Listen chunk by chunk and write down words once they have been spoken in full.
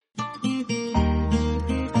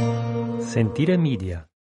Sentire Media.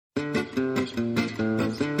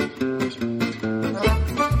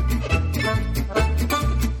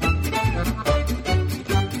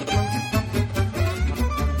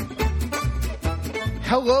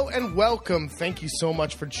 Hello and welcome. Thank you so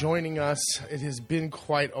much for joining us. It has been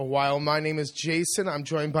quite a while. My name is Jason. I'm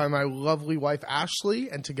joined by my lovely wife, Ashley,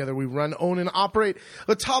 and together we run, own, and operate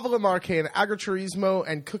La Tavola Marche, an agriturismo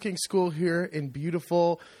and cooking school here in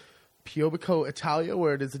beautiful Piobico, Italia,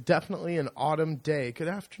 where it is definitely an autumn day. Good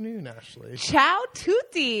afternoon, Ashley. Ciao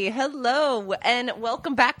tutti. Hello, and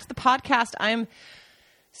welcome back to the podcast. I'm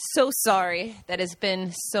so sorry that it's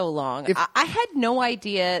been so long. I had no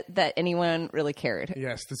idea that anyone really cared.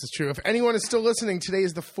 Yes, this is true. If anyone is still listening, today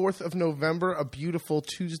is the 4th of November, a beautiful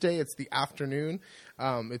Tuesday. It's the afternoon.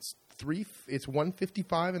 It's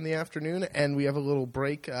 1:55 in the afternoon, and we have a little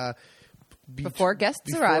break before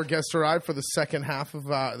guests arrive for the second half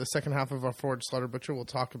of our Ford Slaughter Butcher. We'll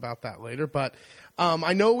talk about that later. But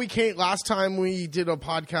I know we can't. Last time we did a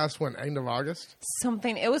podcast, end of August?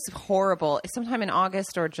 It was horrible. Sometime in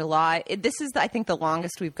August or July. This is, I think, the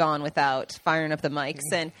longest we've gone without firing up the mics.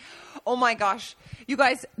 And oh my gosh, you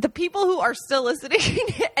guys, the people who are still listening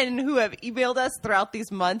and who have emailed us throughout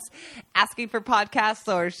these months asking for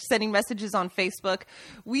podcasts or sending messages on Facebook,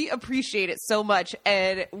 we appreciate it so much.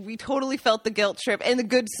 And we totally felt the guilt trip in the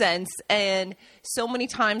good sense. And so many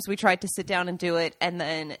times we tried to sit down and do it, and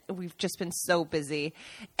then we've just been so busy.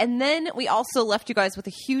 And then we also left you guys with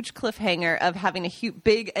a huge cliffhanger of having a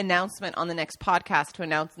big announcement on the next podcast to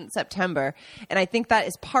announce in September. And I think that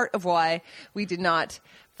is part of why we did not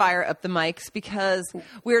fire up the mics, because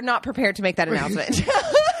we're not prepared to make that announcement. So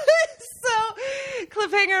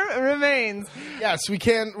cliffhanger remains. Yes, we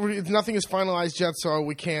can't. Nothing is finalized yet, so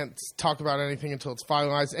we can't talk about anything until it's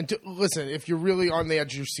finalized. And listen, if you're really on the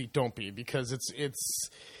edge of your seat, don't be, because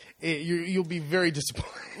you'll be very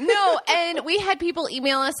disappointed. No, and we had people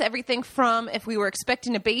email us everything from if we were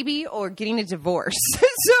expecting a baby or getting a divorce.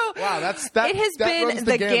 So wow, it has been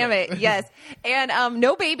the gamut. Yes, and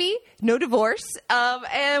no baby, no divorce,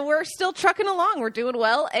 and we're still trucking along. We're doing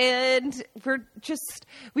well, and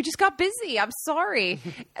we just got busy. I'm sorry.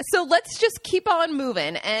 So let's just keep on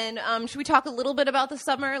moving. And should we talk a little bit about the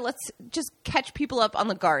summer? Let's just catch people up on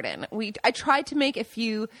the garden. I tried to make a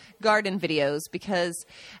few garden videos because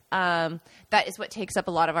that is what takes up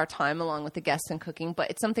a lot of our time, along with the guests and cooking. But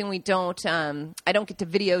it's something I don't get to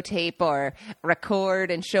videotape or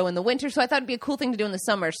record and show in the winter. So I thought it'd be a cool thing to do in the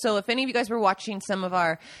summer. So if any of you guys were watching some of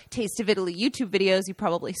our Taste of Italy YouTube videos, you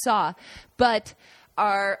probably saw. But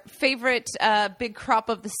our favorite big crop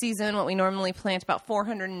of the season, what we normally plant, about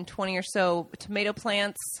 420 or so tomato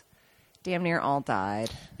plants, damn near all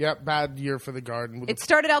died. Yep, bad year for the garden. It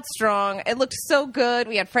started out strong. It looked so good.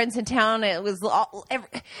 We had friends in town. It was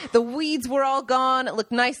the weeds were all gone. It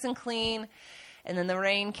looked nice and clean. And then the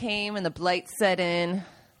rain came and the blight set in.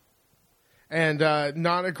 And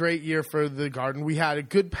not a great year for the garden. We had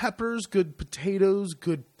good peppers, good potatoes,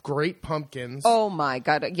 great pumpkins. Oh my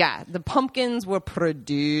God. Yeah, the pumpkins were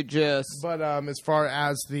prodigious. But as far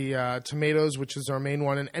as the tomatoes, which is our main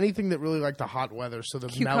one, and anything that really liked the hot weather. So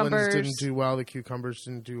the melons didn't do well. The cucumbers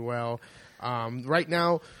didn't do well. Right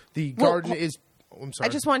now, the garden is... I'm sorry.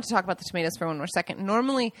 I just wanted to talk about the tomatoes for one more second.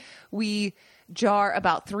 Normally, we jar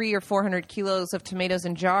about 300 or 400 kilos of tomatoes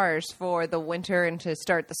in jars for the winter and to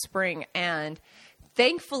start the spring. And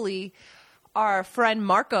thankfully, our friend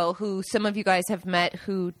Marco, who some of you guys have met,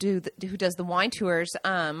 who does the wine tours,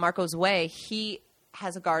 Marco's Way, he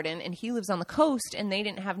has a garden and he lives on the coast, and they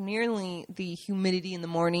didn't have nearly the humidity in the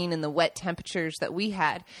morning and the wet temperatures that we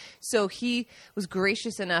had. So he was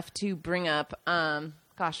gracious enough to bring up,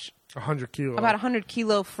 100 kilo. About 100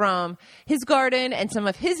 kilo from his garden and some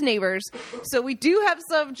of his neighbors. So we do have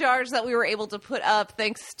some jars that we were able to put up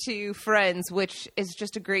thanks to friends, which is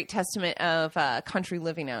just a great testament of country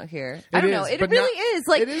living out here. I don't know. It really is.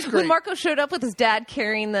 Like, it is great. When Marco showed up with his dad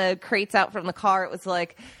carrying the crates out from the car, it was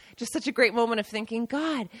like just such a great moment of thinking,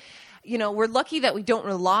 God, we're lucky that we don't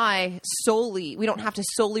have to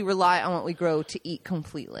solely rely on what we grow to eat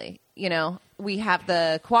completely. We have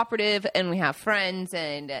the cooperative, and we have friends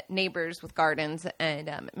and neighbors with gardens, and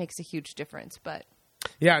it makes a huge difference. But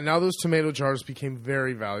yeah, now those tomato jars became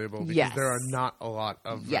very valuable because there are not a lot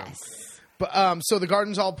of them. Yes. But so the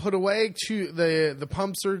garden's all put away. The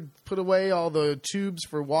pumps are put away. All the tubes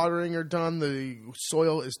for watering are done. The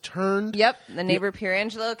soil is turned. Yep. The neighbor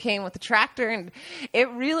Pierangelo came with the tractor, and it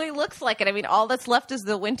really looks like it. I mean, all that's left is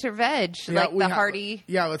the winter veg, hardy.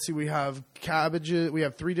 Yeah. Let's see. We have cabbages. We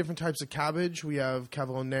have 3 different types of cabbage. We have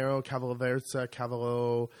Cavolo Nero, Cavolo Verza,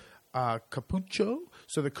 Cavolo Capuccio.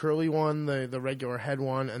 So the curly one, the regular head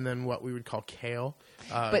one, and then what we would call kale.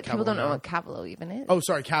 But people don't know what cavolo even is. Oh,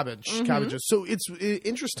 sorry, cabbage. Mm-hmm. Cabbages. So it's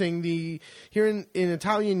interesting. Here in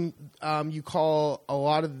Italian, you call a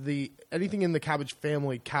lot of anything in the cabbage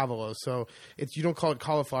family cavolo. So you don't call it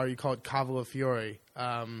cauliflower, you call it cavolo fiore.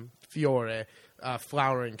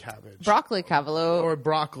 Flowering cabbage. Broccoli cavolo. Or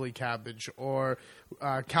broccoli cabbage. Or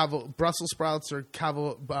Brussels sprouts or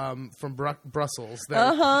from Brussels.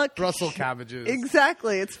 Brussels cabbages.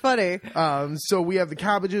 Exactly. It's funny. So we have the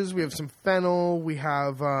cabbages. We have some fennel. We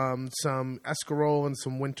have some escarole and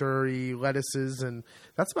some wintery lettuces. And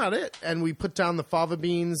that's about it. And we put down the fava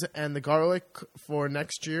beans and the garlic for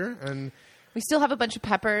next year. And we still have a bunch of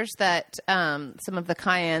peppers that some of the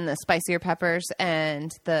cayenne, the spicier peppers,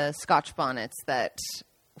 and the Scotch bonnets that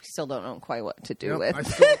we still don't know quite what to do with.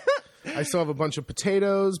 I still have a bunch of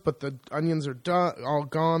potatoes, but the onions are all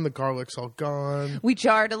gone. The garlic's all gone. We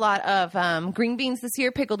jarred a lot of green beans this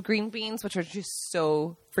year, pickled green beans, which are just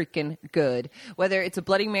so freaking good. Whether it's a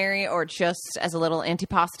Bloody Mary or just as a little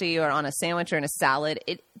antipasti or on a sandwich or in a salad,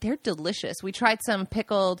 they're delicious. We tried some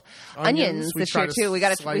pickled onions this year too. We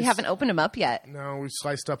haven't opened them up yet. No, we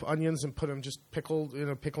sliced up onions and put them just pickled in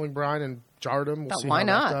a pickling brine and jarred them. We'll see why how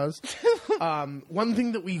not? That does. One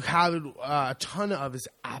thing that we had a ton of is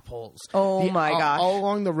apples. Oh my gosh! All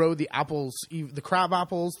along the road, the apples, the crab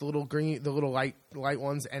apples, the little green, the little light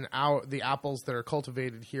ones, and the apples that are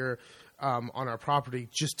cultivated here on our property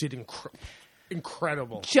just did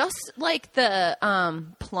incredible. Just like the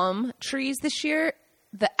plum trees this year,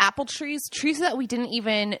 the apple trees that we didn't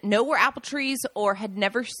even know were apple trees or had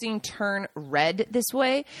never seen turn red this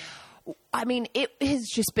way. I mean, it has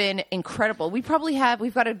just been incredible. We've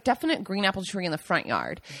got a definite green apple tree in the front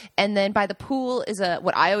yard. And then by the pool is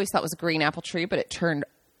what I always thought was a green apple tree, but it turned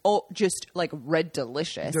just like red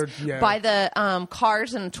delicious. By the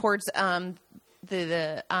cars and towards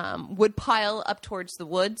the wood pile up towards the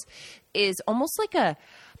woods is almost like a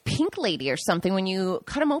pink lady or something. When you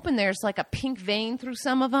cut them open, there's like a pink vein through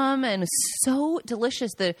some of them, and it's so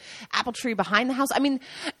delicious. The apple tree behind the house. I mean,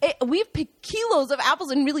 we've picked kilos of apples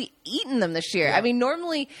and really eaten them this year. Yeah. I mean,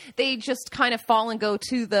 normally they just kind of fall and go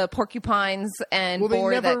to the porcupines and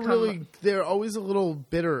boar they're always a little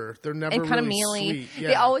bitter. They're never and kind of mealy. Sweet. Yeah.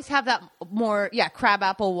 They always have that more crab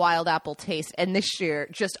apple, wild apple taste. And this year,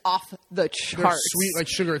 just off the charts. They're sweet like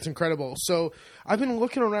sugar. It's incredible. So I've been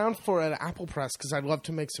looking around for an apple press because I'd love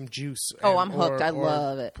to make some juice. I'm hooked. I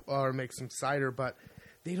love it. Or make some cider, but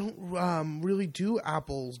they don't really do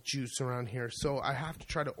apple juice around here, so I have to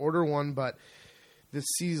try to order one. But this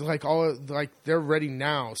season, they're ready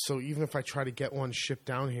now. So even if I try to get one shipped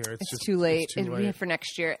down here, it's just too late. It'll be for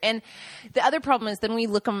next year. And the other problem is then we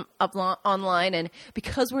look them up online, and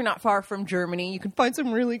because we're not far from Germany, you can find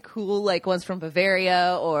some really cool ones from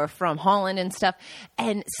Bavaria or from Holland and stuff.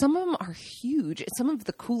 And some of them are huge. And some of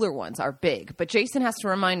the cooler ones are big. But Jason has to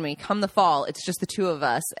remind me, come the fall, it's just the two of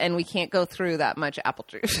us, and we can't go through that much apple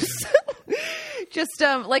juice. Just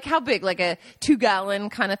how big? Like a 2-gallon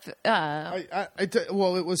kind of. It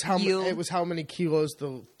was how many kilos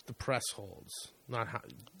the press holds, not how.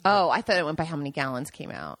 Oh, I thought it went by how many gallons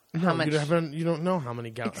came out. How much? You don't know how many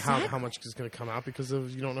gallons. Exactly. How much is going to come out because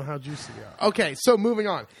you don't know how juicy they are. Okay, so moving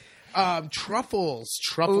on. Truffles.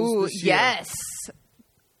 Ooh, this year. Yes.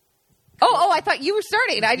 Oh! I thought you were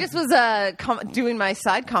starting. I just was doing my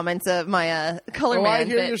side comments of my color man. I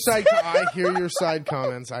hear your side. I hear your side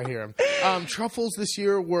comments. I hear them. Truffles this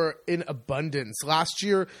year were in abundance. Last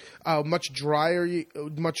year, much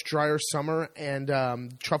drier summer,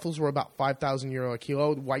 and truffles were about €5,000 a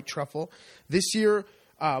kilo. White truffle. This year,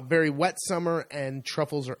 very wet summer, and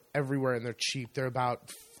truffles are everywhere, and they're cheap. They're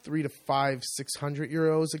about €300 to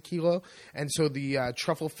 €600 a kilo. And so the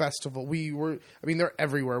truffle festival, they're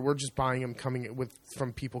everywhere. We're just buying them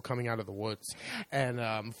from people coming out of the woods, and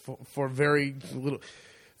for very little.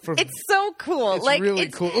 It's so cool. It's really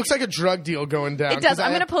cool. It looks like a drug deal going down. It does. I'm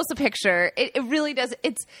going to post a picture. It really does.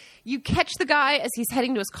 You catch the guy as he's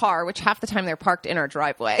heading to his car, which half the time they're parked in our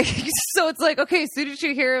driveway. So it's like, okay, as soon as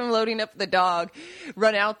you hear him loading up the dog,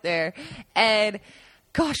 run out there. And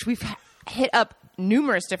gosh, we've hit up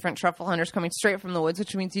numerous different truffle hunters coming straight from the woods,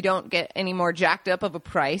 which means you don't get any more jacked up of a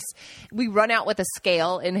price. We run out with a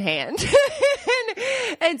scale in hand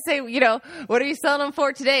and say, what are you selling them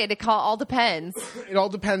for today? It all depends. It all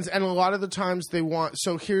depends. And a lot of the times they want,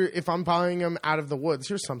 so here, if I'm buying them out of the woods,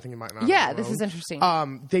 here's something you might not know. Yeah, this is interesting.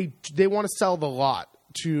 They want to sell the lot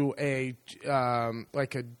to a,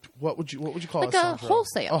 what would you call it? Like a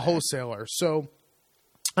wholesaler. A wholesaler. So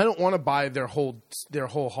I don't want to buy their whole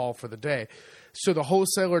haul for the day. So the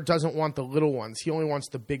wholesaler doesn't want the little ones. He only wants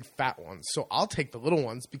the big fat ones. So I'll take the little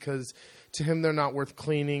ones because to him they're not worth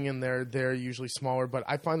cleaning and they're usually smaller. But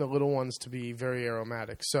I find the little ones to be very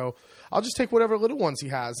aromatic. So I'll just take whatever little ones he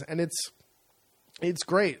has, and it's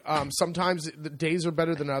great. Sometimes the days are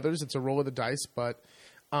better than others. It's a roll of the dice, but.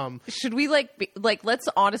 Should we let's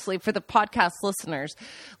honestly, for the podcast listeners,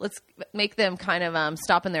 let's make them kind of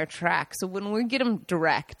stop in their tracks. So when we get them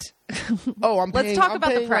direct, let's talk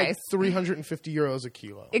about the price. Like €350 a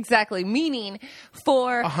kilo. Exactly, meaning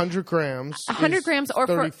for 100 grams, or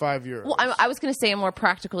 35 euros. Well, I was going to say a more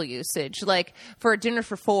practical usage, like for a dinner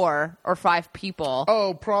for 4 or 5 people.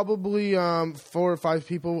 Oh, probably 4 or 5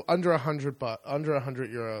 people under 100, but under 100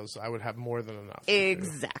 euros, I would have more than enough.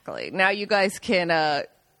 Exactly. Now you guys can.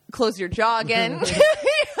 Close your jaw again. I mean,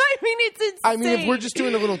 it's insane. I mean, if we're just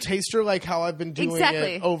doing a little taster, like how I've been doing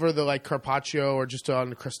it over the Carpaccio or just on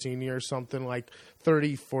the crostini or something, like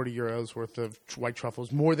 30, 40 euros worth of white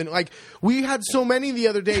truffles. More than we had so many the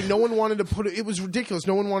other day. No one wanted to put it. It was ridiculous.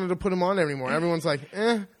 No one wanted to put them on anymore. Everyone's like,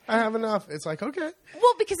 I have enough. It's like, okay.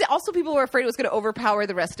 Well, because also people were afraid it was going to overpower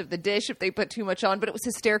the rest of the dish if they put too much on. But it was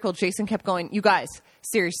hysterical. Jason kept going, you guys,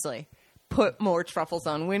 seriously. Put more truffles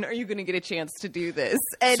on. When are you going to get a chance to do this?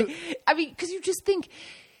 And I mean, because you just think,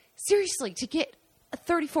 seriously, to get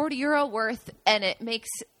 30, 40 euro worth, and it makes,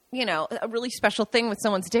 a really special thing with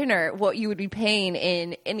someone's dinner, what you would be paying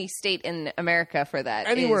in any state in America for that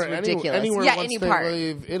is ridiculous. Anywhere once any they part.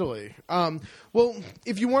 Leave Italy. Well,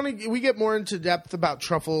 if you want to, we get more into depth about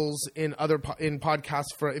truffles in in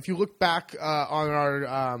podcasts. If you look back on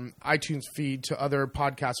our iTunes feed to other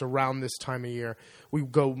podcasts around this time of year,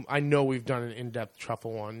 I know we've done an in-depth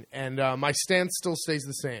truffle one, and my stance still stays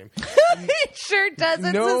the same. It sure does.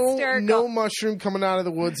 It's hysterical. No mushroom coming out of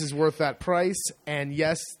the woods is worth that price. And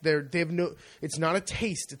yes, they have no. It's not a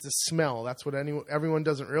taste; it's a smell. That's what everyone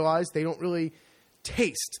doesn't realize. They don't really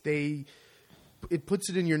taste. It puts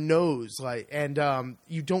it in your nose, and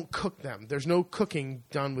you don't cook them. There's no cooking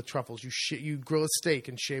done with truffles. You grill a steak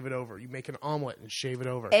and shave it over. You make an omelet and shave it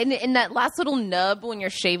over. And that last little nub when you're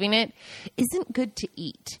shaving it isn't good to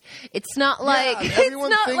eat. It's not like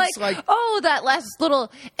that last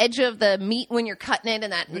little edge of the meat when you're cutting it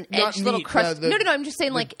and that little crust. No. I'm just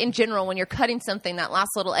saying, in general, when you're cutting something, that last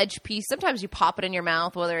little edge piece. Sometimes you pop it in your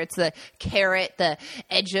mouth, whether it's the carrot, the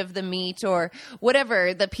edge of the meat, or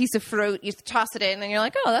whatever the piece of fruit. You toss it in and you're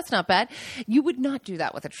like, oh, that's not bad. You would not do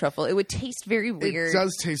that with a truffle. It would taste very weird. It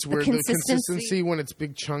does taste weird. The consistency when it's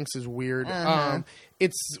big chunks is weird. I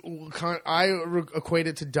equate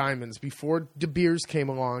it to diamonds. Before De Beers came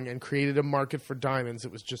along and created a market for diamonds,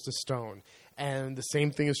 it was just a stone. And the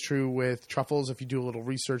same thing is true with truffles. If you do a little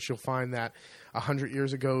research, you'll find that 100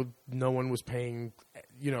 years ago, no one was paying,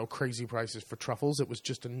 crazy prices for truffles. It was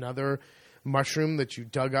just another mushroom that you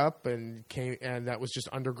dug up and that was just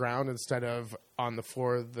underground instead of on the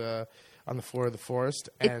floor of the forest.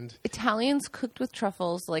 And Italians cooked with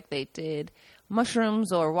truffles like they did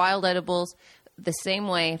mushrooms or wild edibles the same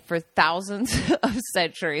way for thousands of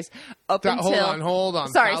centuries until hold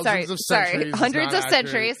on sorry hundreds of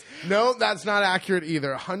centuries. No, that's not accurate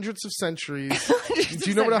either. Hundreds of centuries. Do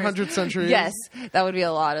you know what 100 centuries is? Yes, that would be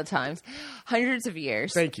a lot of times. Hundreds of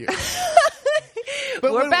years. Thank you.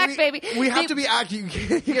 But we're back, baby. We have to be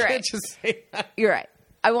accurate. You can't just say that. You're right.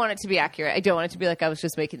 I want it to be accurate. I don't want it to be like I was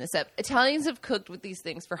just making this up. Italians have cooked with these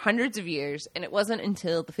things for hundreds of years, and it wasn't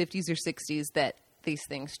until the 50s or 60s that these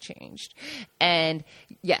things changed. And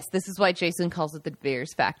yes, this is why Jason calls it the De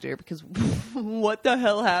Beers factor, because what the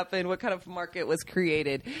hell happened? What kind of market was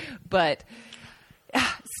created? But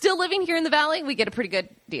still living here in the Valley, we get a pretty good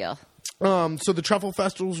deal. So the truffle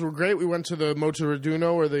festivals were great. We went to the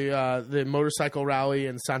Motoraduno, or the motorcycle rally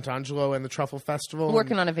in Sant'Angelo, and the truffle festival.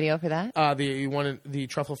 Working on a video for that. The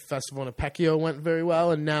truffle festival in Apecchio went very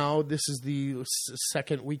well, and now this is the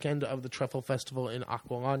second weekend of the truffle festival in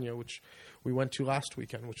Aquilagna, which we went to last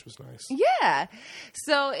weekend, which was nice. Yeah.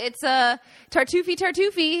 So it's a tartufi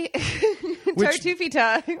tartufi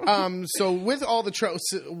time. So with all the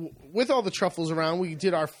truffles around, we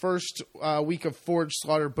did our first week of Forage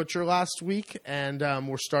Slaughter Butcher last week, and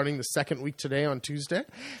we're starting the second week today on Tuesday.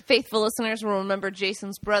 Faithful listeners will remember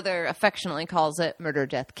Jason's brother affectionately calls it Murder,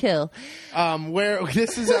 Death, Kill. Where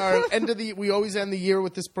this is our we always end the year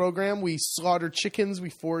with this program. We slaughter chickens, we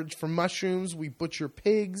forage for mushrooms, we butcher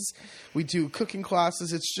pigs, we do cooking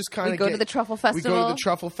classes. It's just kind of go to the truffle festival. We go to the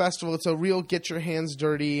truffle festival. It's a real get your hands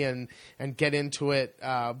dirty and get into it,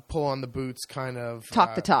 pull on the boots kind of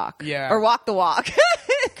talk the talk, yeah, or walk the walk.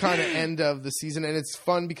 Kind of end of the season, and it's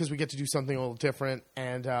fun because we get to do something a little different,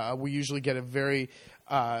 and we usually get a very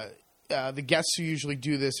the guests who usually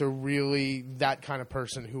do this are really that kind of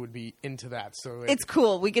person who would be into that. So it's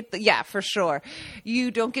cool. We get for sure.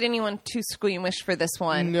 You don't get anyone too squeamish for this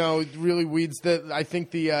one. No, it really weeds I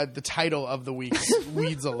think the title of the week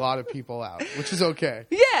weeds a lot of people out, which is okay.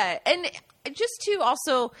 Yeah, and just to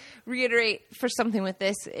also reiterate for something with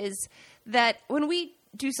this is that when we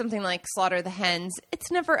do something like slaughter the hens,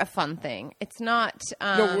 it's never a fun thing. It's not.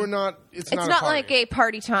 No, we're not. It's not like a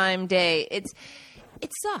party time day. It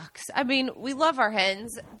sucks. I mean, we love our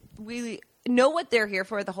hens. We know what they're here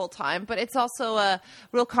for the whole time, but it's also a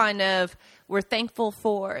real kind of, we're thankful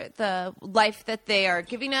for the life that they are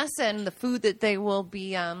giving us and the food that they will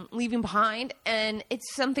be leaving behind. And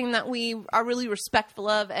it's something that we are really respectful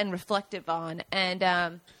of and reflective on.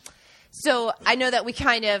 And so I know that we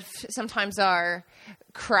kind of sometimes are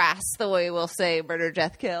crass the way we'll say murder,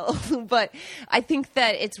 death, kill. But I think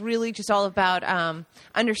that it's really just all about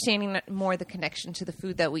understanding more the connection to the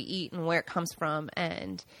food that we eat and where it comes from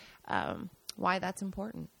and why that's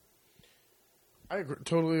important. I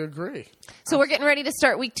totally agree. So we're getting ready to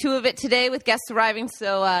start week 2 of it today with guests arriving,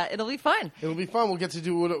 so it'll be fun. It'll be fun. We'll get to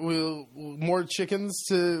do more chickens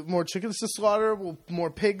to slaughter,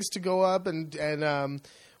 more pigs to go up, and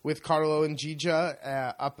with Carlo and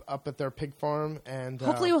Gija up at their pig farm. And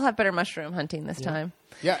hopefully we'll have better mushroom hunting this time.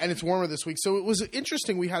 Yeah, and it's warmer this week. So it was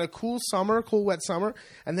interesting. We had a cool, wet summer,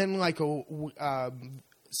 and then like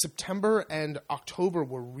September and October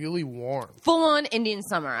were really warm. Full-on Indian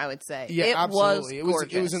summer, I would say. Yeah, absolutely. Was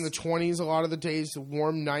gorgeous. It was in the 20s a lot of the days,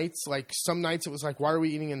 warm nights. Like some nights it was like, why are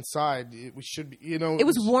we eating inside? We should be, It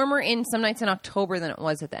was warmer in some nights in October than it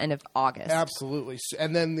was at the end of August. Absolutely.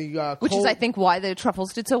 And then the which is, I think, why the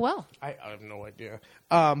truffles did so well. I have no idea.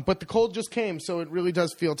 But the cold just came, so it really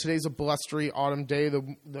does feel. Today's a blustery autumn day.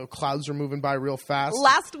 The clouds are moving by real fast.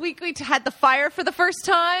 Last week we had the fire for the first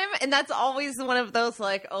time, and that's always one of those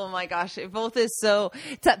like, oh my gosh, it both is so.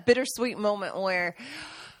 It's that bittersweet moment where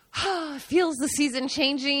it feels the season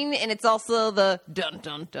changing, and it's also the dun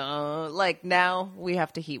dun dun. Like now we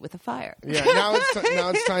have to heat with a fire. Yeah, now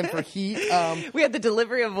it's time for heat. We had the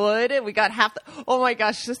delivery of wood, and we got half. Oh my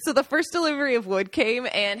gosh! So the first delivery of wood came,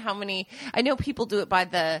 and how many? I know people do it by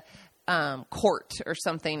the quart or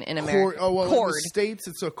something in America. Cord. In the States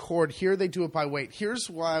it's a cord. Here they do it by weight.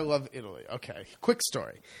 Here's why I love Italy. Okay, quick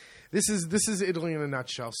story. This is Italy in a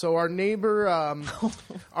nutshell. So our neighbor,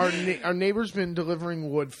 our neighbor's been delivering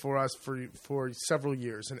wood for us for several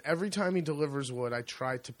years, and every time he delivers wood, I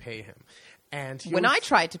try to pay him. And when I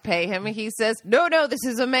tried to pay him, he says, "No, this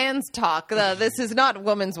is a man's talk. This is not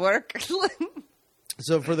woman's work."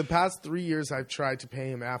 So for the past 3 years, I've tried to pay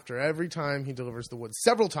him after every time he delivers the wood.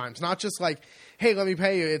 Several times, not just like, "Hey, let me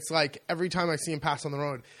pay you." It's like every time I see him pass on the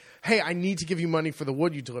road. Hey, I need to give you money for the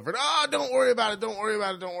wood you delivered. Oh, don't worry about it. Don't worry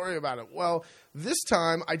about it. Don't worry about it. Well, this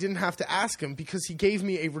time I didn't have to ask him because he gave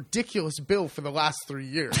me a ridiculous bill for the last 3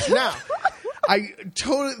 years. Now, I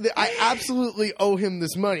absolutely owe him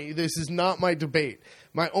this money. This is not my debate.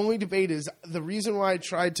 My only debate is the reason why I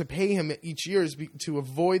tried to pay him each year is to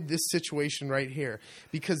avoid this situation right here.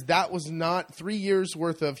 Because that was not 3 years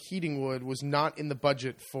worth of heating wood was not in the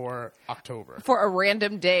budget for October. For a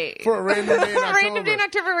random day. For a random day in October. A random day in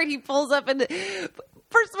October when he pulls up and...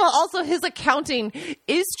 First of all, also his accounting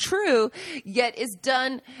is true, yet is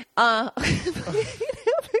done on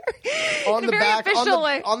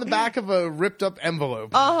the back of a ripped up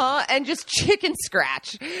envelope. And just chicken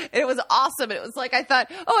scratch. And it was awesome. And it was like I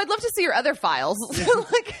thought, oh, I'd love to see your other files.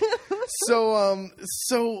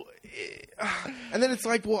 And then it's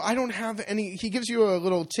like, well, I don't have any. He gives you a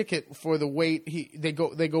little ticket for the weight. They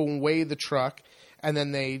go and weigh the truck, and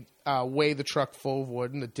then they weigh the truck full of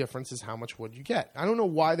wood, and the difference is how much wood you get. I don't know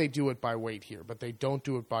why they do it by weight here, but they don't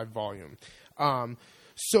do it by volume.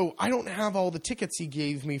 So I don't have all the tickets he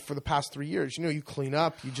gave me for the past 3 years. You know, you clean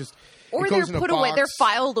up, you just or they're put away, they're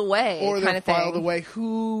filed away, or they're filed thing. away.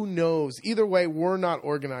 Who knows? Either way, we're not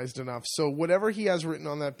organized enough. So whatever he has written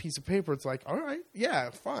on that piece of paper, it's like, all right,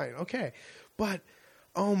 yeah, fine, okay. But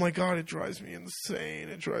oh my God, it drives me insane.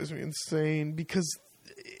 It drives me insane because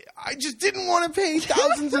I just didn't want to pay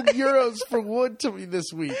thousands of euros for wood to me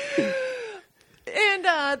this week. And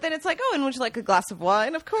then it's like, oh, and would you like a glass of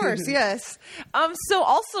wine? Of course, yes. So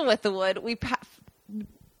also with the wood, we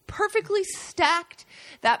perfectly stacked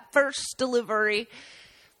that first delivery.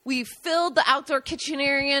 We filled the outdoor kitchen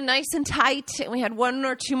area nice and tight, and we had 1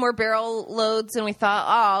 or 2 more barrel loads, and we thought,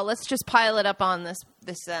 oh, let's just pile it up on this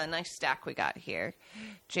nice stack we got here.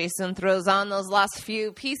 Jason throws on those last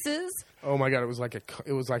few pieces. Oh my God, it was like a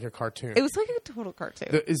cartoon. It was like a total cartoon.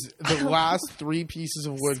 The last 3 pieces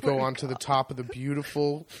of wood go onto the top of the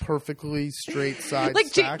beautiful, perfectly straight side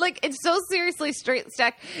stack. It's so seriously straight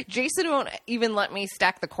stack. Jason won't even let me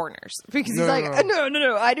stack the corners because he's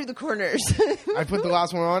no, I do the corners. I put the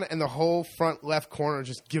last one on, and the whole front left corner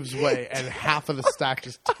just gives way, and half of the stack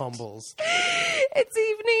just tumbles. It's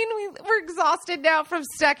evening. We're exhausted now from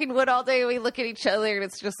stacking wood all day. We look at each other, and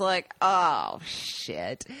it's just like, oh,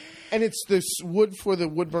 shit. And it's this wood for the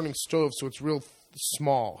wood-burning stove, so it's real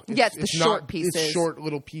small. It's short pieces. It's short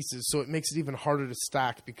little pieces, so it makes it even harder to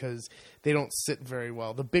stack because they don't sit very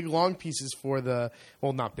well. The big, long pieces for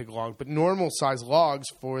not big, long, but normal-size logs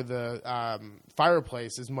for the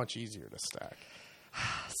fireplace is much easier to stack.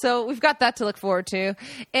 So we've got that to look forward to.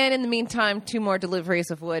 And in the meantime, 2 more deliveries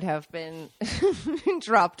of wood have been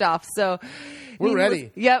dropped off. So we're ready.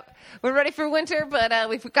 Yep. We're ready for winter, but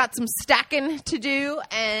we've got some stacking to do.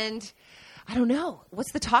 And I don't know.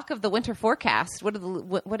 What's the talk of the winter forecast? What did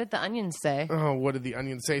the Onions say? Oh, what did the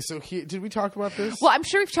Onions say? So did we talk about this? Well, I'm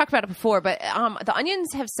sure we've talked about it before, but the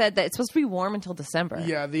Onions have said that it's supposed to be warm until December.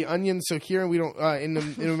 Yeah, the Onions. So here we don't in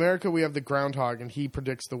America we have the groundhog, and he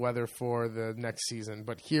predicts the weather for the next season.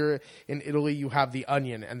 But here in Italy you have the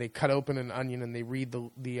onion, and they cut open an onion and they read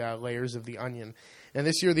the layers of the onion. And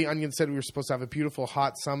this year the Onion said we were supposed to have a beautiful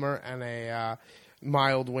hot summer and a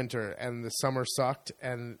mild winter, and the summer sucked.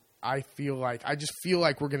 And I just feel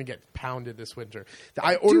like we're gonna get pounded this winter.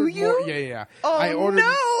 I ordered more. Yeah. Oh, I ordered,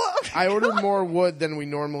 no! I ordered more wood than we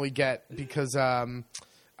normally get because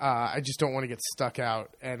I just don't want to get stuck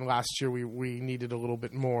out. And last year we needed a little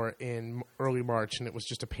bit more in early March, and it was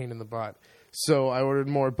just a pain in the butt. So I ordered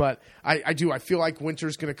more, but I feel like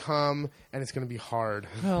winter's going to come and it's going to be hard.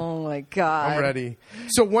 Oh my God. I'm ready.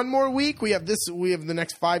 So one more week. We have the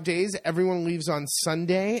next 5 days. Everyone leaves on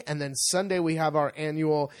Sunday, and then Sunday we have our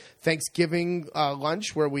annual Thanksgiving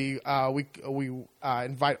lunch where we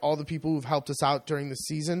invite all the people who've helped us out during the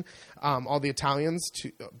season, all the Italians,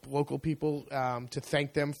 local people, to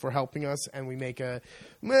thank them for helping us, and we make a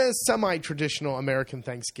semi-traditional American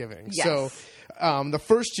Thanksgiving. Yes. So the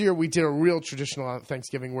first year we did a real traditional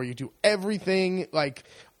Thanksgiving where you do everything like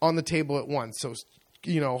on the table at once. So,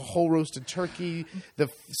 whole roasted turkey, the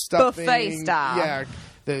stuffing, buffet style. Yeah,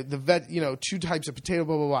 the veg, 2 types of potato,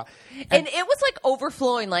 blah blah blah. And it was like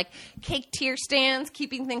overflowing, like cake tier stands,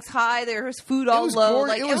 keeping things high. There was food all low.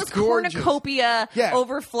 It was cornucopia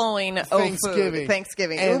overflowing.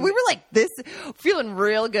 Thanksgiving. And we were like this, feeling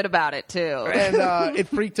real good about it too. And it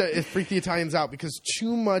freaked the Italians out because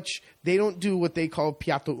too much. They don't do what they call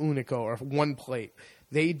piatto unico, or one plate.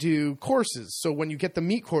 They do courses. So when you get the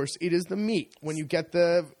meat course, it is the meat. When you get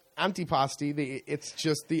the antipasti, it's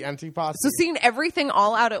just the antipasti. So seeing everything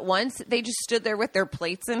all out at once, they just stood there with their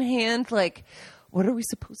plates in hand, like, what are we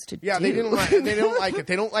supposed to do? Yeah, they don't like it.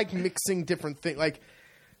 They don't like mixing different things. Like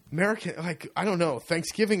American, I don't know.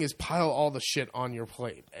 Thanksgiving is pile all the shit on your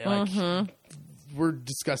plate. We're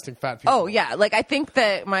disgusting fat people. Oh, yeah. I think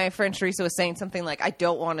that my friend Teresa was saying something like, I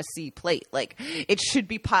don't want to see plate. It should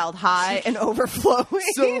be piled high and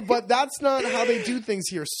overflowing. But that's not how they do things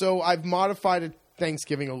here. So I've modified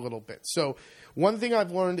Thanksgiving a little bit. So one thing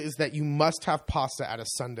I've learned is that you must have pasta at a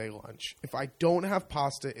Sunday lunch. If I don't have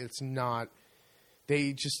pasta, it's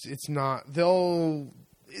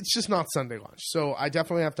just not Sunday lunch. So I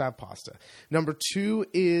definitely have to have pasta. Number 2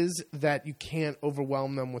 is that you can't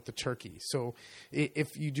overwhelm them with the turkey. So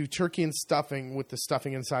if you do turkey and stuffing with the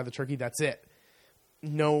stuffing inside the turkey, that's it.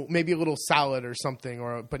 No, maybe a little salad or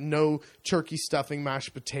something, but no turkey stuffing,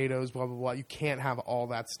 mashed potatoes, blah, blah, blah. You can't have all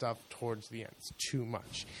that stuff towards the end. It's too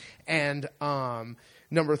much. And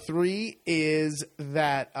number 3 is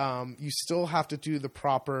that you still have to do the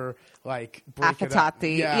proper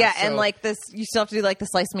affettati. Yeah, so, and this, you still have to do the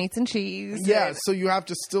sliced meats and cheese. Yeah, so you have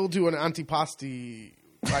to still do an antipasti.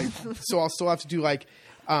 So I'll still have to do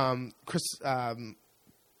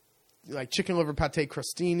chicken liver pate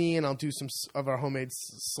crostini, and I'll do some of our homemade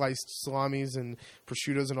sliced salamis and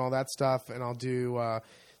prosciuttos and all that stuff, and I'll do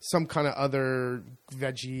some kind of other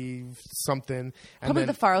veggie something. And probably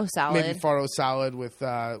the farro salad. Maybe farro salad with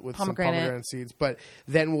some pomegranate seeds. But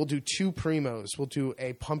then we'll do 2 primos. We'll do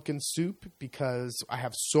a pumpkin soup because I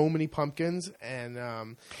have so many pumpkins.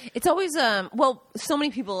 And it's always, so many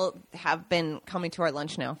people have been coming to our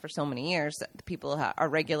lunch now for so many years. The people are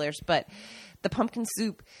regulars, but the pumpkin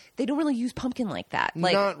soup, they don't really use pumpkin like that.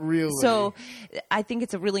 Not really. So I think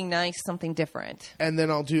it's a really nice something different. And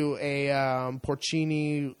then I'll do a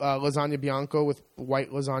porcini lasagna bianco with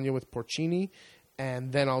white lasagna with porcini.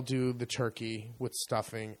 And then I'll do the turkey with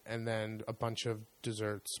stuffing and then a bunch of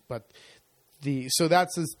desserts. But So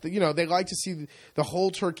that's they like to see the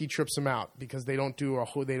whole turkey trips them out because they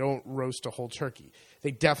don't roast a whole turkey.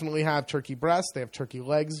 They definitely have turkey breasts, they have turkey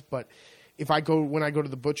legs, but when I go to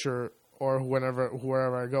the butcher or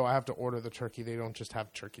wherever I go, I have to order the turkey. They don't just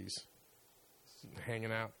have turkeys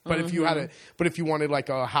hanging out. But if you wanted like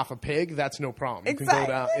a half a pig, that's no problem. You can go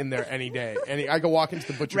down in there any day. I go walk into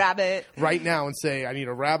the butcher rabbit right now and say, I need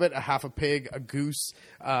a rabbit, a half a pig, a goose,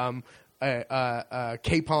 a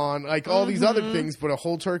capon, like all these other things, but a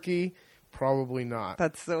whole turkey, probably not.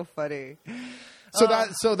 That's so funny.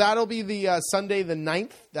 So that'll be the Sunday the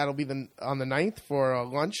 9th. That'll be on the 9th for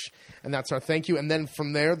lunch, and that's our thank you. And then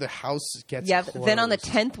from there, the house gets closed. Then on the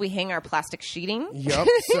 10th, we hang our plastic sheeting. Yep.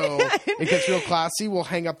 So it gets real classy. We'll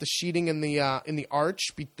hang up the sheeting in the arch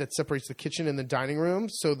that separates the kitchen and the dining room,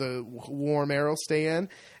 so the warm air will stay in.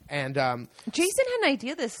 And Jason had an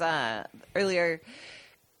idea this earlier,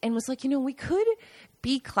 and was like, we could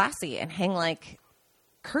be classy and hang like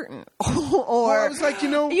curtain or I was like,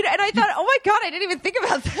 and I thought, oh my God, I didn't even think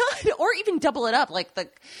about that. Or even double it up, like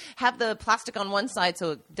have the plastic on one side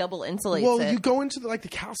so it double insulates it. Well, you go into the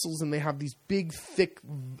castles and they have these big, thick,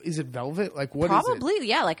 is it velvet? Like what Probably, is it?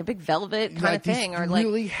 yeah, like a big velvet kind of thing. Or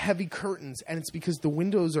really heavy curtains, and it's because the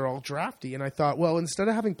windows are all drafty. And I thought, well, instead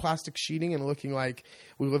of having plastic sheeting and looking like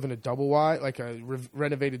we live in a double wide, like a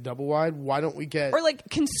renovated double wide, why don't we get... Or like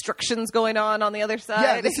constructions going on the other side.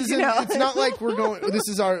 Yeah, this isn't, it's not like we're going...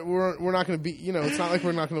 we're not going to be, it's not like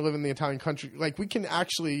we're not going to live in the Italian country. Like, we can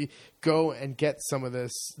actually go and get some of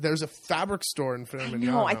this. There's a fabric store in Fairmont.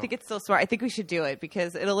 No, I think it's so smart. I think we should do it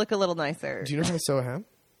because it'll look a little nicer. Do you know how to sew a hem?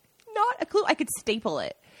 Not a clue. I could staple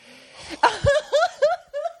it.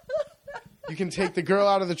 You can take the girl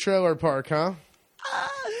out of the trailer park, huh?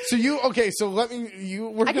 So I can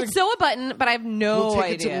sew a button, but I have no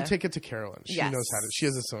idea. We'll take it to Carolyn. She knows how to. She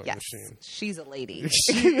has a sewing machine. She's a lady.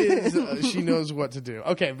 She knows what to do.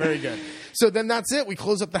 Okay, very good. So then that's it. We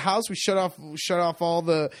close up the house. We close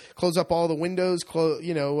up all the windows.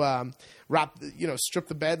 Strip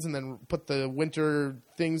the beds and then put the winter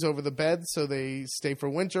things over the bed so they stay for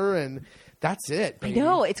winter, and that's it. Baby. I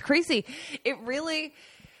know, it's crazy. It really.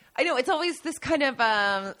 I know, it's always this kind of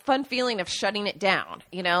fun feeling of shutting it down,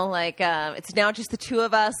 it's now just the two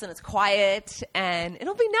of us and it's quiet and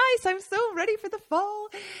it'll be nice. I'm so ready for the fall.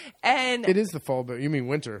 And it is the fall, but you mean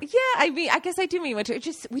winter. Yeah, I guess I do mean winter. It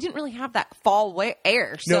just, we didn't really have that fall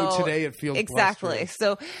air. So no, today it feels exactly. blustering.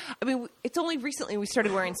 So, it's only recently we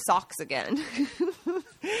started wearing socks again.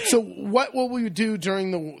 So what will we do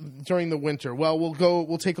during the winter? Well,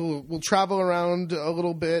 we'll travel around a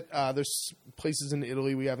little bit. There's places in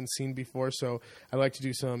Italy we haven't seen before, so I like to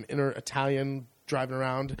do some inner Italian driving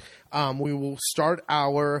around. We will start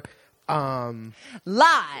our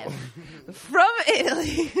live from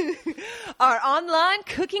Italy. Our online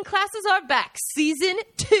cooking classes are back. Season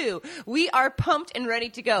 2. We are pumped and ready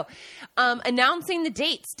to go. Announcing the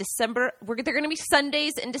dates. December. They're going to be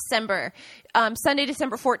Sundays in December. Sunday,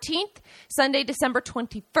 December 14th. Sunday, December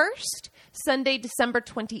 21st. Sunday, December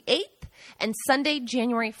 28th. And Sunday,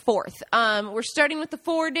 January 4th. We're starting with the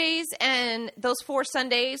 4 days and those 4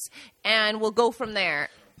 Sundays, and we'll go from there.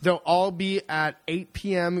 They'll all be at 8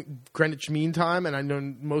 p.m. Greenwich Mean Time, and I know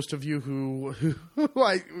most of you who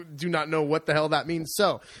do not know what the hell that means.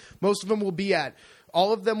 So all of them will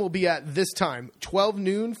be at this time, 12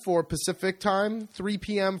 noon for Pacific time, 3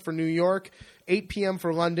 p.m. for New York, 8 p.m.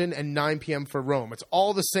 for London, and 9 p.m. for Rome. It's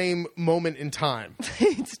all the same moment in time.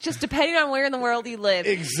 It's just depending on where in the world you live.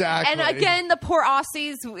 Exactly. And again, the poor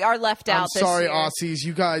Aussies are left out this year. I'm sorry, Aussies.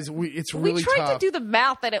 You guys, it's really tough. We tried to do the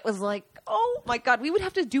math, and it was like, oh my God, we would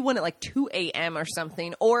have to do one at like 2 a.m. or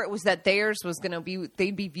something. Or it was that theirs was going to be,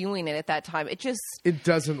 they'd be viewing it at that time. It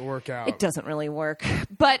doesn't work out. It doesn't really work.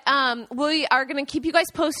 But we are going to keep you guys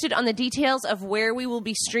posted on the details of where we will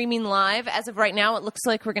be streaming live. As of right now, it looks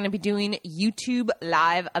like we're going to be doing YouTube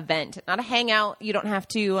live event, not a hangout. You don't have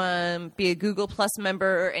to be a Google Plus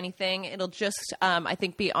member or anything. It'll just, I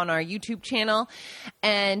think, be on our YouTube channel.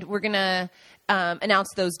 And we're going to announce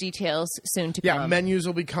those details soon to come. Yeah, menus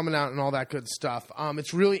will be coming out and all that good stuff.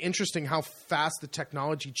 It's really interesting how fast the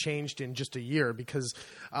technology changed in just a year, because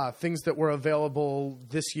things that were available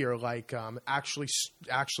this year, like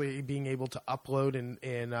actually being able to upload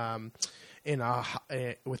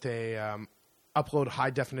with a upload high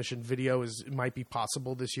definition video might be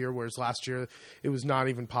possible this year, whereas last year it was not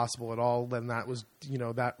even possible at all. Then that was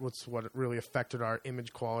what really affected our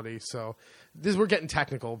image quality. So we're getting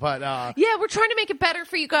technical, but yeah, we're trying to make it better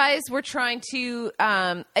for you guys. We're trying to.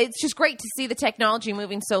 It's just great to see the technology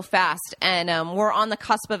moving so fast, and we're on the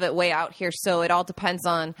cusp of it way out here. So it all depends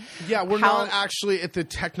on. Yeah, we're not actually at the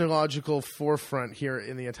technological forefront here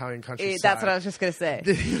in the Italian countryside. That's what I was just going to say.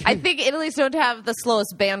 I think Italy's don't have the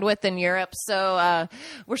slowest bandwidth in Europe, so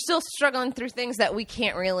we're still struggling through things that we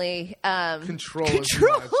can't really control.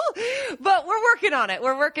 But we're working on it.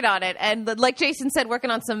 And like Jason said,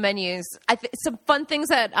 working on some menus. Some fun things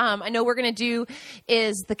that I know we're going to do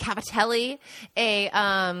is the cavatelli, a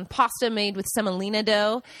pasta made with semolina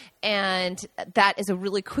dough. And that is a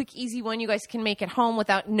really quick, easy one you guys can make at home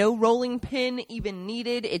without no rolling pin even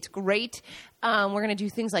needed. It's great. We're going to do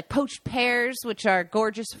things like poached pears, which are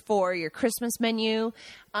gorgeous for your Christmas menu.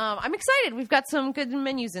 I'm excited. We've got some good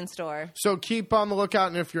menus in store. So keep on the lookout,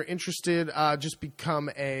 and if you're interested, just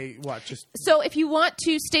become So if you want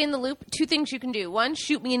to stay in the loop, two things you can do. One,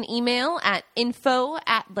 shoot me an email at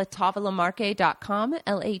info@latavolamarche.com,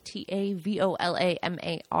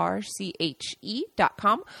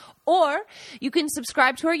 LATAVOLAMARCHE.com. Or you can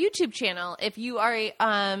subscribe to our YouTube channel. If you are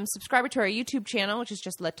a subscriber to our YouTube channel, which is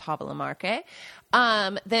just La Tavola Marche,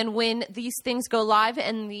 then when these things go live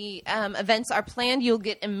and the events are planned, you'll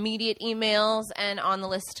get immediate emails and on the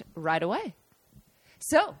list right away.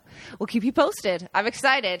 So we'll keep you posted. I'm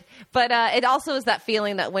excited. But it also is that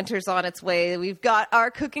feeling that winter's on its way. We've got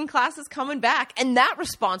our cooking classes coming back. And that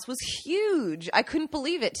response was huge. I couldn't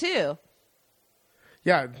believe it, too.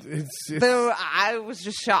 Yeah, So I was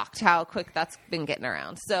just shocked how quick that's been getting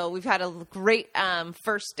around. So we've had a great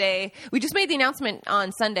first day. We just made the announcement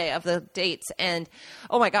on Sunday of the dates, and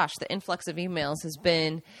oh my gosh, the influx of emails has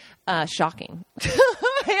been shocking.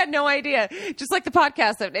 I had no idea, just like the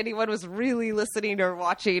podcast, that anyone was really listening or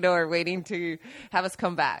watching or waiting to have us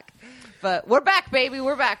come back. But we're back, baby.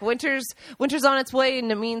 We're back. Winter's on its way,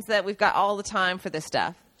 and it means that we've got all the time for this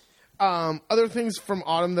stuff. Other things from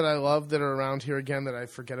autumn that I love that are around here again that I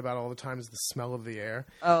forget about all the time is the smell of the air.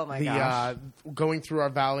 Oh my gosh. Going through our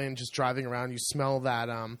valley and just driving around, you smell that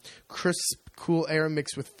crisp, cool air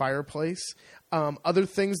mixed with fireplace. Other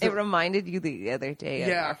things that... It reminded you the other day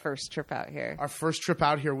of our first trip out here. Our first trip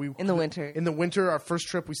out here. In the winter. In the winter, our first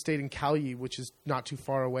trip, we stayed in Cagli, which is not too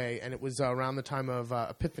far away. And it was around the time of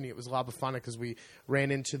Epiphany. It was La Befana because we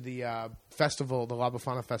ran into the festival, the La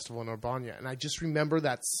Befana festival in Urbania. And I just remember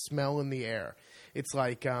that smell in the air. It's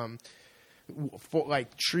like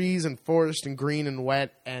trees and forest and green and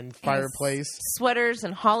wet and fireplace. Sweaters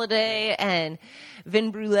and holiday and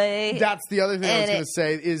vin brûlée. That's the other thing I was going to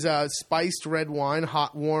say is spiced red wine,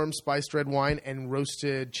 hot, warm, spiced red wine, and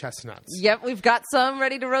roasted chestnuts. Yep, we've got some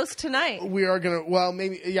ready to roast tonight. We are going to, we're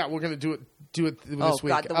going to do it this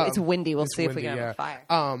week. God, it's windy. We'll see if we can have a fire.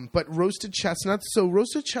 But roasted chestnuts. So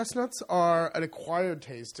roasted chestnuts are an acquired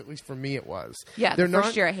taste, at least for me it was. Yeah,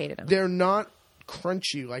 first year I hated them. They're not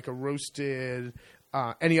crunchy like a roasted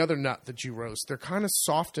any other nut that you roast. They're kind of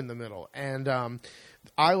soft in the middle, and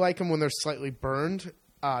I like them when they're slightly burned.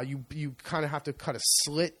 You kind of have to cut a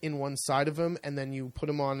slit in one side of them, and then you put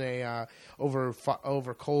them on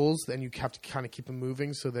over coals. Then you have to kind of keep them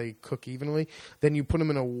moving so they cook evenly. Then you put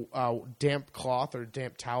them in a damp cloth or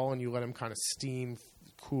damp towel, and you let them kind of steam,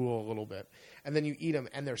 cool a little bit, and then you eat them,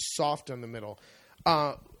 and they're soft in the middle.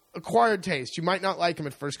 Acquired taste. You might not like them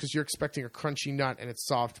at first because you're expecting a crunchy nut and it's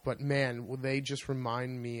soft, but man, they just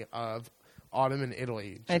remind me of autumn in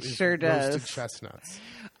Italy. It sure does. Roasted chestnuts.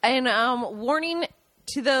 And warning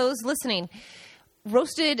to those listening,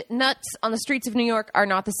 roasted nuts on the streets of New York are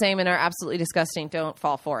not the same and are absolutely disgusting. Don't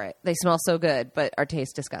fall for it. They smell so good, but are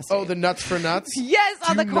taste disgusting. Oh, the nuts for nuts? Yes,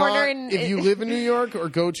 on the corner. If you live in New York or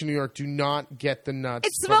go to New York, do not get the nuts.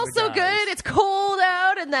 It smells so good. It's cold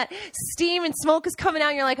out, and that steam and smoke is coming out.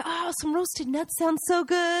 And you're like, oh, some roasted nuts sounds so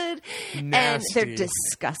good. Nasty. And they're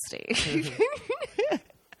disgusting.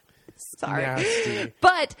 Sorry. Nasty.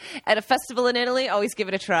 But at a festival in Italy, always give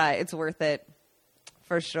it a try. It's worth it.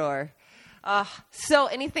 For sure. So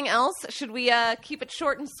anything else? Should we keep it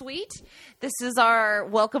short and sweet? This is our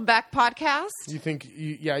welcome back podcast. You think,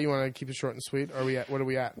 you want to keep it short and sweet? What are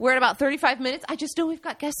we at? We're at about 35 minutes. I just know we've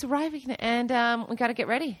got guests arriving, and we got to get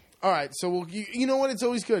ready. All right, so you know what? It's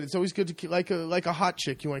always good. It's always good to keep, like a hot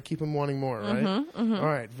chick. You want to keep them wanting more, right? Mm-hmm. All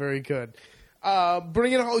right, very good.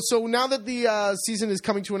 Bring it home. So now that the season is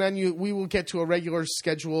coming to an end, we will get to a regular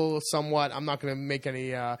schedule somewhat. I'm not going to make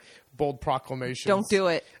any bold proclamations. Don't do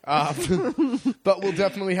it. But we'll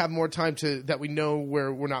definitely have more time that we know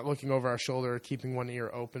where we're not looking over our shoulder or keeping one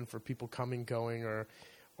ear open for people coming, going, or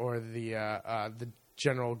the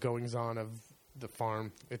general goings on of the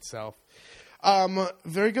farm itself.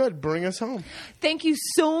 Very good. Bring us home. Thank you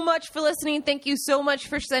so much for listening. Thank you so much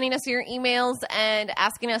for sending us your emails and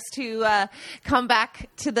asking us to come back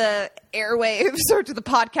to the airwaves or to the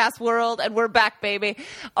podcast world. And we're back, baby.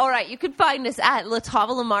 All right. You can find us at La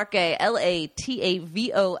Tavola Marche,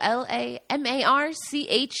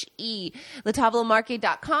 LATAVOLAMARCHE,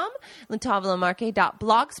 latavolamarche.com,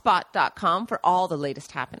 latavolamarche.blogspot.com for all the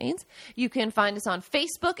latest happenings. You can find us on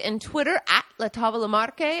Facebook and Twitter at La Tavola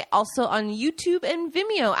Marche, also on YouTube and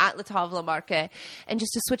Vimeo at La Tavola Marche. And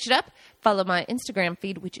just to switch it up, follow my Instagram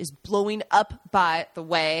feed, which is blowing up, by the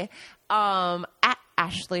way, at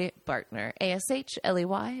Ashley Bartner,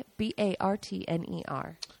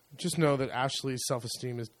 ASHLEYBARTNER. Just know that Ashley's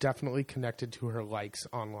self-esteem is definitely connected to her likes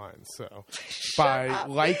online. So by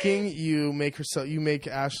liking, you make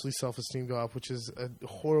Ashley's self-esteem go up, which is a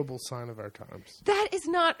horrible sign of our times. That is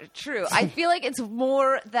not true. I feel like it's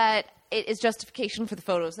more that it is justification for the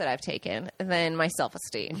photos that I've taken than my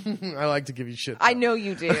self-esteem. I like to give you shit, though. I know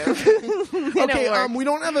you do. Okay, we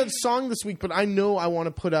don't have a song this week, but I know I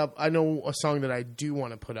know a song that I do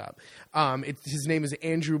want to put up. His name is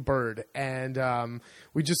Andrew Bird, and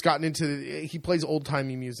we just gotten into he plays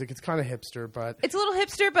old-timey music. It's kind of hipster, but... It's a little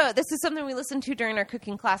hipster, but this is something we listen to during our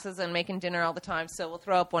cooking classes and making dinner all the time, so we'll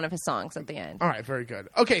throw up one of his songs at the end. All right, very good.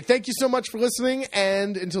 Okay, thank you so much for listening,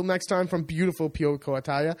 and until next time from beautiful Pio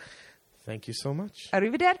Coataia, thank you so much.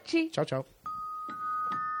 Arrivederci. Ciao, ciao.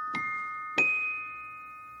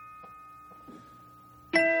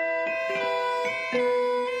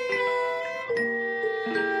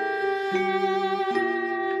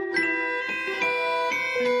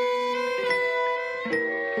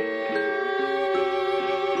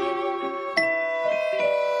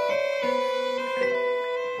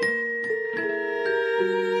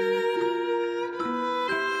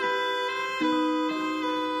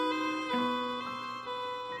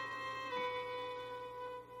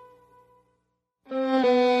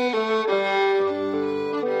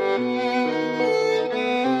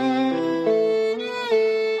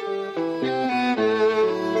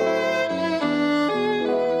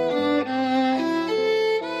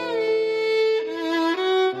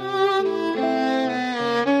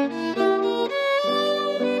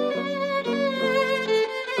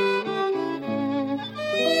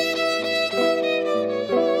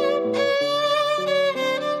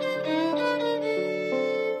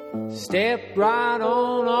 Step right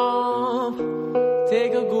on up,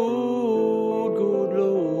 take a good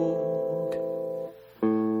look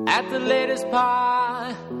at the latest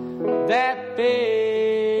pie that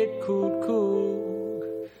babe could cook.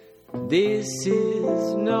 This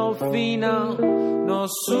is no phenom, no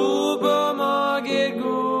supermarket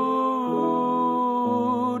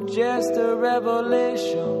good, just a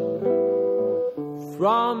revelation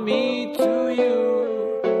from me to you.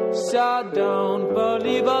 So don't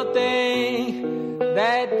believe a thing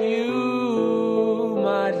that you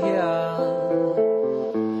might hear,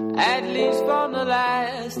 at least from the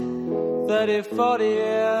last 30-40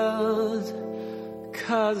 years,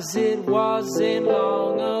 'cause it wasn't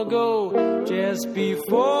long ago, just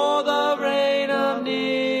before the reign of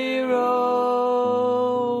Nero,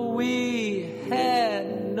 we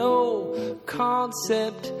had no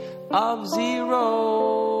concept of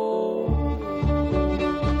zero.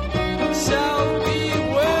 So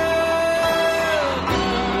beware,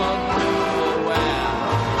 what you aware.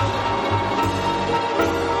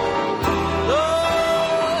 The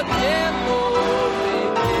devil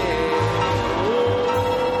may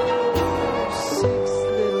 6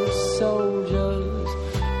 little soldiers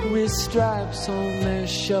with stripes on their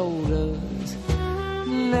shoulders,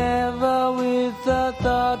 never with a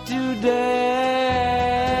thought to dare.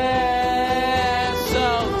 So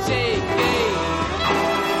take aim.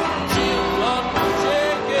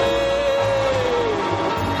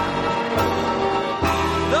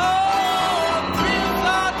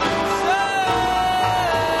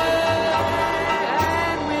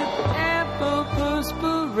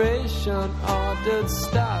 Ordered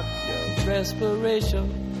stop your respiration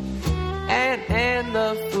and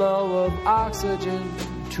the flow of oxygen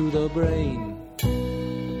to the brain.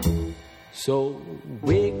 So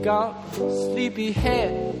wake up,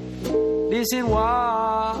 sleepyhead, listen what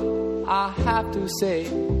I have to say.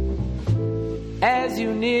 As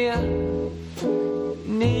you near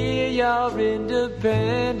your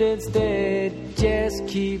Independence Day, just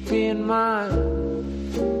keep in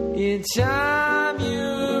mind, in time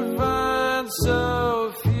you'll find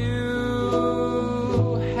so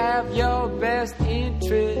few have your best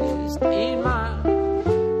interest in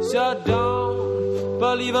mind. So don't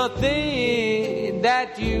believe a thing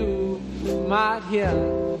that you might hear,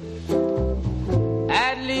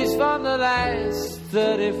 at least from the last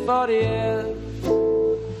 30, 40 years.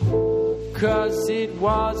 'Cause it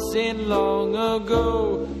wasn't long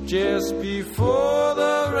ago, just before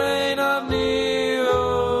the reign of Nero,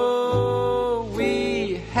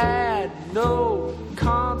 we had no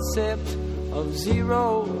concept of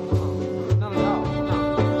zero. Not at all.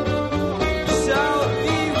 No. So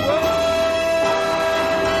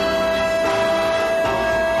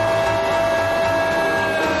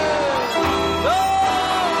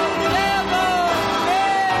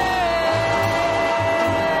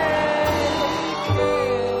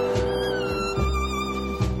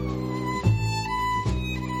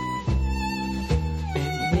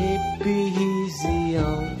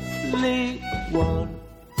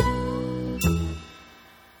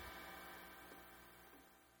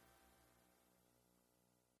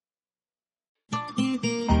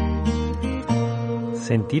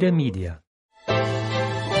Sentire Media.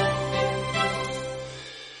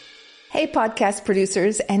 Hey, podcast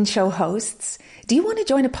producers and show hosts. Do you want to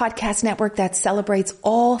join a podcast network that celebrates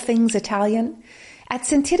all things Italian? At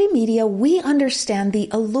Sentire Media, we understand the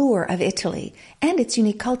allure of Italy and its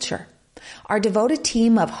unique culture. Our devoted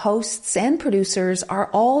team of hosts and producers are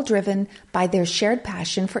all driven by their shared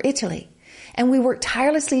passion for Italy. And we work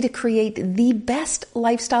tirelessly to create the best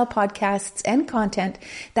lifestyle podcasts and content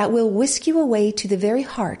that will whisk you away to the very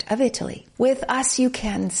heart of Italy. With us, you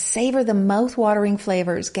can savor the mouth-watering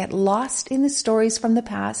flavors, get lost in the stories from the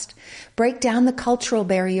past, break down the cultural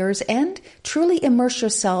barriers, and truly immerse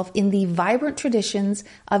yourself in the vibrant traditions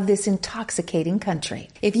of this intoxicating country.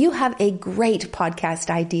 If you have a great podcast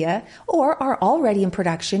idea or are already in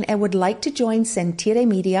production and would like to join Sentire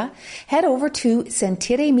Media, head over to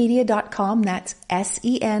sentiremedia.com. That's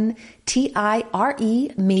SENTIRE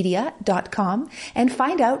media.com and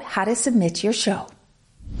find out how to submit your show.